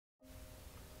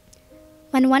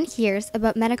When one hears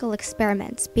about medical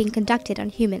experiments being conducted on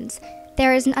humans,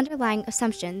 there is an underlying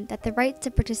assumption that the rights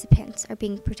of participants are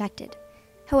being protected.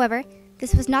 However,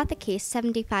 this was not the case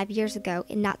 75 years ago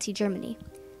in Nazi Germany.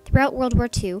 Throughout World War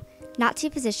II, Nazi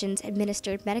physicians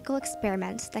administered medical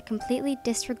experiments that completely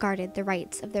disregarded the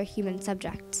rights of their human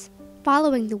subjects.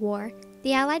 Following the war,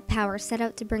 the Allied powers set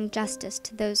out to bring justice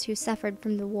to those who suffered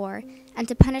from the war and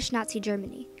to punish Nazi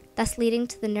Germany, thus leading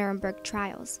to the Nuremberg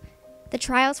trials. The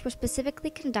trials were specifically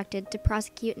conducted to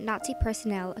prosecute Nazi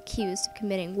personnel accused of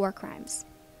committing war crimes.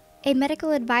 A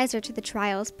medical advisor to the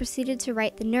trials proceeded to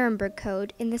write the Nuremberg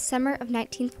Code in the summer of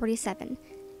 1947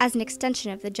 as an extension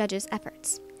of the judge's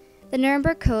efforts. The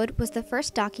Nuremberg Code was the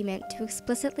first document to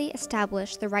explicitly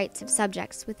establish the rights of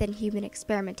subjects within human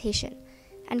experimentation,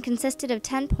 and consisted of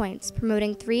 10 points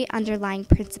promoting 3 underlying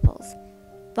principles: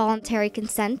 voluntary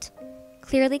consent,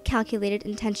 clearly calculated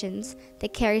intentions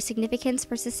that carry significance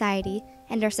for society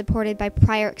and are supported by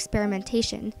prior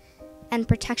experimentation, and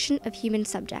protection of human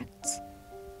subjects.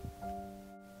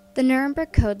 The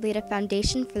Nuremberg Code laid a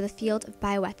foundation for the field of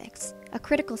bioethics, a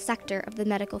critical sector of the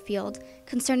medical field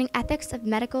concerning ethics of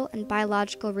medical and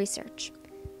biological research.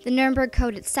 The Nuremberg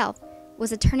Code itself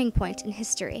was a turning point in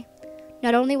history.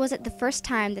 Not only was it the first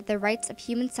time that the rights of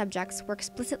human subjects were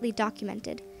explicitly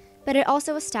documented, but it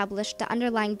also established the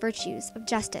underlying virtues of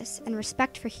justice and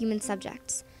respect for human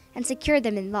subjects, and secured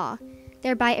them in law,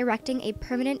 thereby erecting a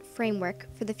permanent framework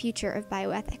for the future of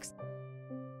bioethics.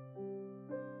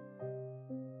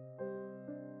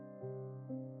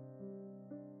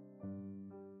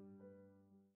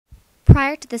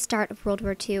 Prior to the start of World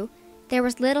War II, there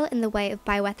was little in the way of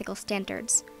bioethical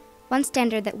standards. One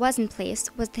standard that was in place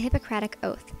was the Hippocratic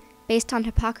Oath, based on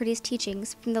Hippocrates'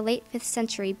 teachings from the late 5th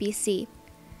century BC.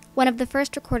 One of the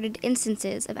first recorded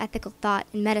instances of ethical thought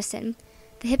in medicine,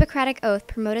 the Hippocratic Oath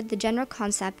promoted the general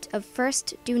concept of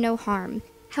first do no harm.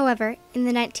 However, in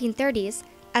the 1930s,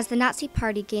 as the Nazi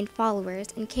Party gained followers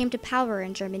and came to power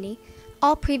in Germany,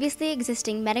 all previously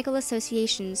existing medical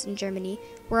associations in Germany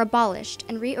were abolished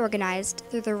and reorganized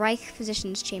through the Reich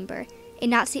Physicians' Chamber, a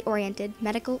Nazi-oriented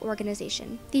medical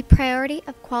organization. The priority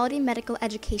of quality medical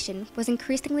education was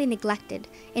increasingly neglected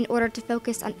in order to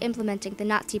focus on implementing the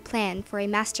Nazi plan for a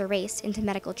master race into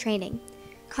medical training,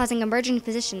 causing emerging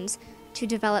physicians to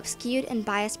develop skewed and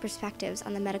biased perspectives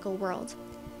on the medical world.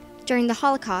 During the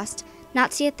Holocaust,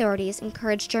 Nazi authorities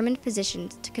encouraged German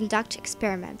physicians to conduct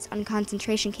experiments on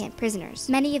concentration camp prisoners.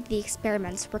 Many of the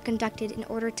experiments were conducted in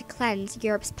order to cleanse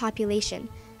Europe's population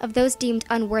of those deemed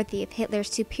unworthy of Hitler's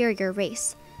superior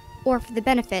race, or for the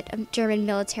benefit of German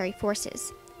military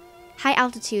forces.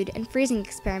 High-altitude and freezing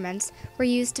experiments were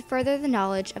used to further the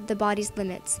knowledge of the body's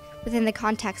limits within the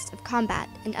context of combat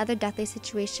and other deathly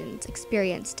situations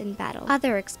experienced in battle.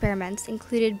 Other experiments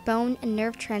included bone and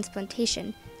nerve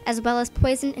transplantation, as well as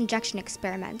poison injection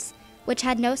experiments, which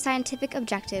had no scientific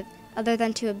objective other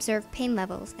than to observe pain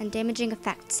levels and damaging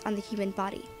effects on the human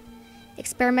body.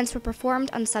 Experiments were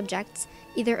performed on subjects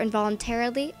either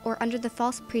involuntarily or under the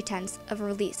false pretense of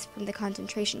release from the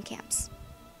concentration camps.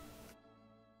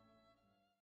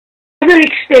 Another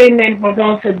experiment was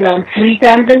also done 3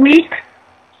 times a week,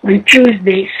 on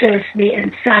Tuesday, Thursday,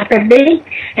 and Saturday,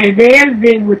 and there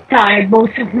they would tie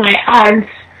both of my arms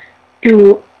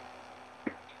to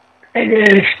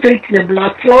restrict the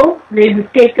blood flow. They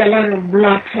would take a lot of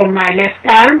blood from my left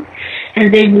arm,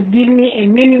 and they would give me a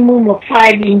minimum of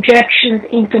 5 injections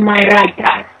into my right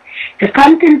arm. The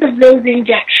content of those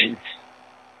injections,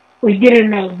 we didn't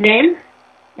know then,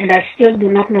 and I still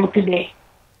do not know today.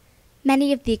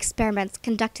 Many of the experiments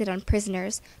conducted on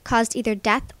prisoners caused either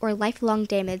death or lifelong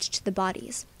damage to the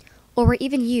bodies, or were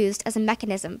even used as a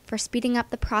mechanism for speeding up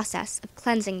the process of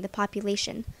cleansing the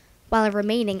population, while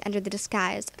remaining under the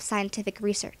disguise of scientific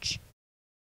research.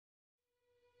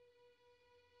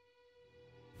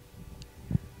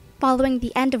 Following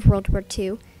the end of World War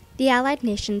II, the Allied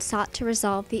nations sought to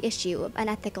resolve the issue of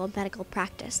unethical medical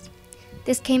practice.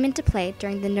 This came into play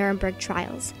during the Nuremberg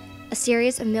trials, a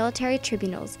series of military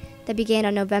tribunals that began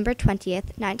on November 20,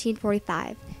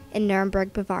 1945, in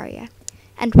Nuremberg, Bavaria,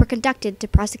 and were conducted to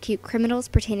prosecute criminals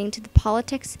pertaining to the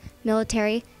politics,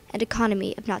 military, and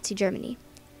economy of Nazi Germany.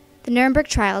 The Nuremberg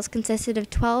trials consisted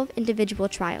of 12 individual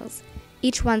trials,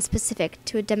 each one specific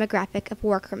to a demographic of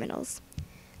war criminals.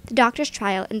 The doctor's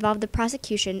trial involved the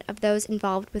prosecution of those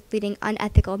involved with leading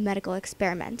unethical medical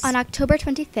experiments. On October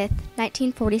 25,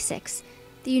 1946,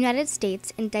 the United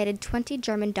States indicted 20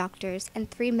 German doctors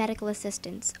and 3 medical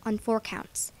assistants on 4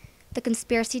 counts: the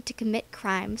conspiracy to commit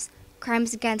crimes,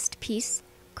 crimes against peace,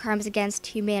 crimes against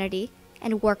humanity,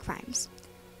 and war crimes.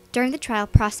 During the trial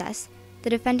process, the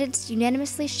defendants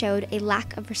unanimously showed a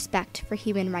lack of respect for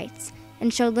human rights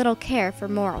and showed little care for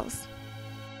morals.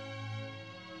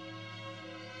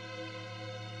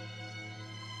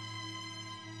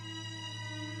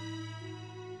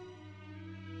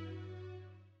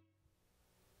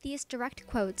 These direct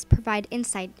quotes provide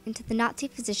insight into the Nazi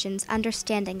physicians'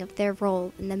 understanding of their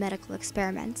role in the medical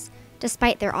experiments,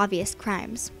 despite their obvious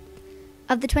crimes.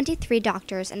 Of the 23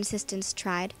 doctors and assistants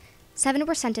tried, 7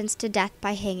 were sentenced to death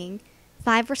by hanging,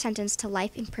 5 were sentenced to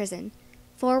life in prison,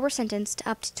 4 were sentenced to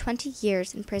up to 20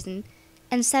 years in prison,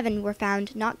 and 7 were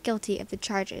found not guilty of the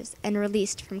charges and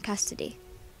released from custody.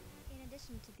 In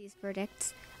addition to these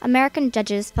verdicts, American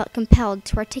judges felt compelled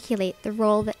to articulate the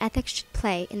role that ethics should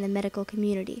play in the medical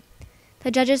community. The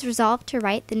judges resolved to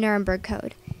write the Nuremberg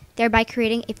Code, thereby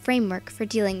creating a framework for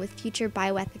dealing with future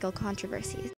bioethical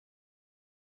controversies.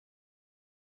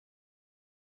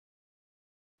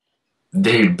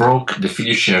 They broke the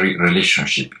fiduciary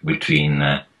relationship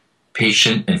between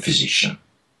patient and physician,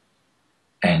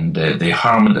 and they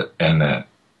harmed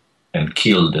and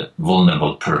killed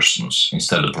vulnerable persons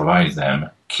instead of providing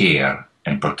them care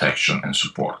and protection and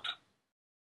support.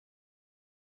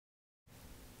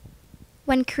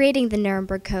 When creating the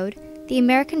Nuremberg Code, the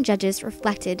American judges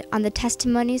reflected on the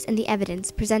testimonies and the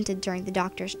evidence presented during the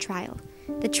doctor's trial,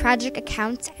 the tragic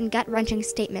accounts and gut-wrenching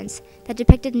statements that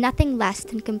depicted nothing less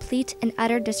than complete and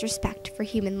utter disrespect for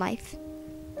human life.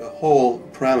 The whole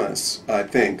premise, I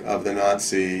think, of the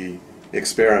Nazi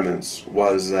experiments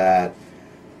was that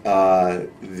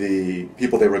the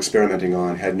people they were experimenting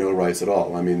on had no rights at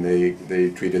all. I mean, they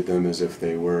treated them as if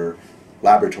they were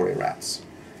laboratory rats.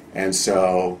 And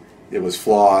so it was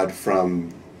flawed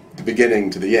from the beginning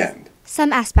to the end.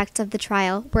 Some aspects of the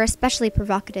trial were especially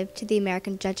provocative to the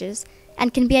American judges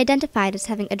and can be identified as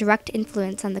having a direct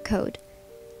influence on the code.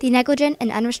 The negligent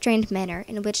and unrestrained manner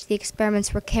in which the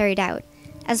experiments were carried out,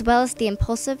 as well as the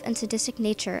impulsive and sadistic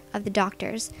nature of the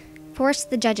doctors, forced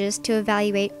the judges to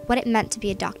evaluate what it meant to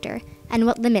be a doctor and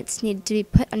what limits needed to be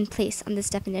put in place on this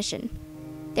definition.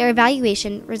 Their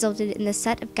evaluation resulted in the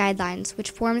set of guidelines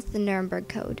which formed the Nuremberg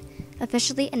Code,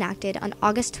 officially enacted on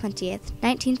August 20th,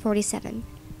 1947.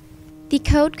 The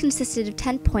code consisted of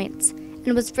 10 points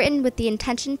and was written with the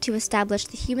intention to establish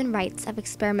the human rights of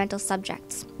experimental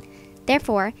subjects.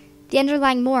 Therefore, the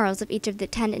underlying morals of each of the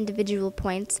 10 individual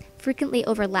points frequently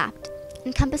overlapped,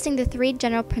 encompassing the 3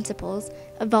 general principles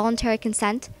of voluntary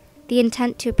consent, the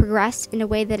intent to progress in a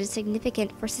way that is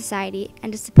significant for society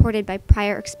and is supported by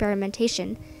prior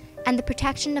experimentation, and the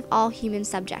protection of all human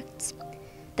subjects.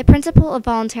 The principle of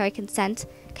voluntary consent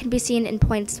can be seen in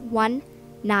points 1,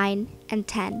 9, and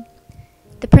 10.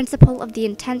 The principle of the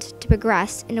intent to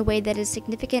progress in a way that is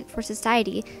significant for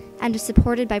society and is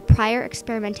supported by prior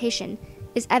experimentation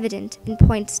is evident in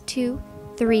points 2,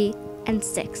 3, and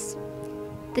 6.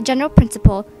 The general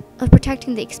principle of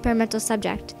protecting the experimental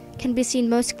subject can be seen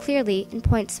most clearly in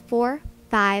points 4,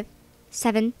 5,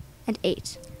 7, and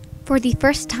 8. For the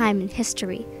first time in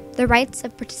history, the rights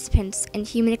of participants in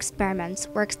human experiments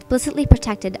were explicitly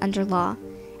protected under law,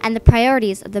 and the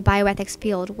priorities of the bioethics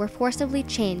field were forcibly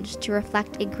changed to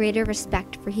reflect a greater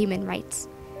respect for human rights.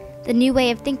 The new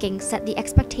way of thinking set the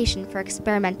expectation for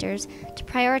experimenters to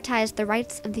prioritize the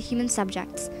rights of the human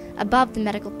subjects above the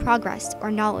medical progress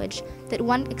or knowledge that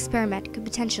one experiment could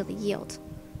potentially yield.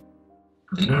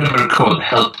 The Nuremberg Code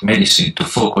helped medicine to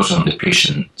focus on the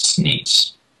patient's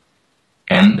needs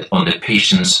and on the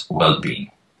patient's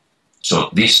well-being. So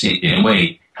this, in a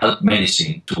way, helped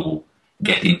medicine to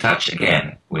get in touch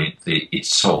again with its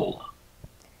soul.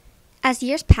 As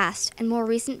years passed and more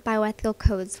recent bioethical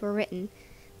codes were written,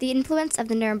 the influence of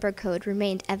the Nuremberg Code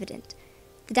remained evident.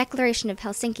 The Declaration of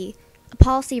Helsinki, a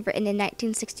policy written in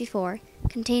 1964,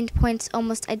 contained points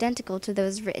almost identical to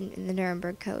those written in the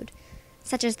Nuremberg Code,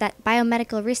 such as that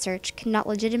biomedical research cannot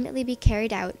legitimately be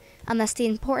carried out unless the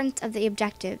importance of the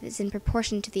objective is in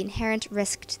proportion to the inherent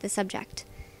risk to the subject.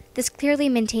 This clearly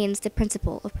maintains the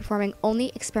principle of performing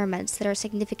only experiments that are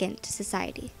significant to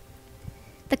society.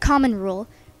 The Common Rule,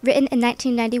 written in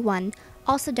 1991,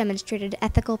 also demonstrated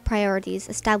ethical priorities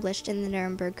established in the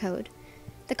Nuremberg Code.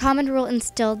 The Common Rule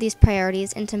instilled these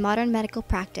priorities into modern medical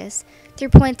practice through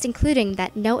points including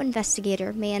that no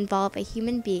investigator may involve a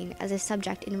human being as a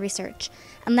subject in research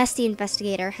unless the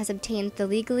investigator has obtained the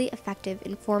legally effective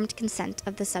informed consent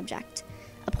of the subject,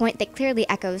 a point that clearly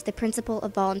echoes the principle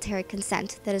of voluntary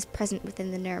consent that is present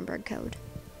within the Nuremberg Code.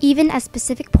 Even as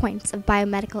specific points of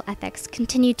biomedical ethics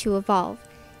continue to evolve,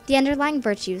 the underlying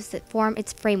virtues that form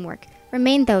its framework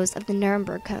remain those of the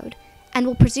Nuremberg Code, and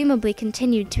will presumably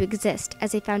continue to exist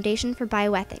as a foundation for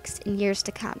bioethics in years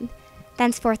to come,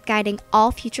 thenceforth guiding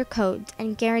all future codes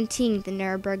and guaranteeing the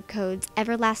Nuremberg Code's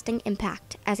everlasting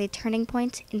impact as a turning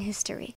point in history.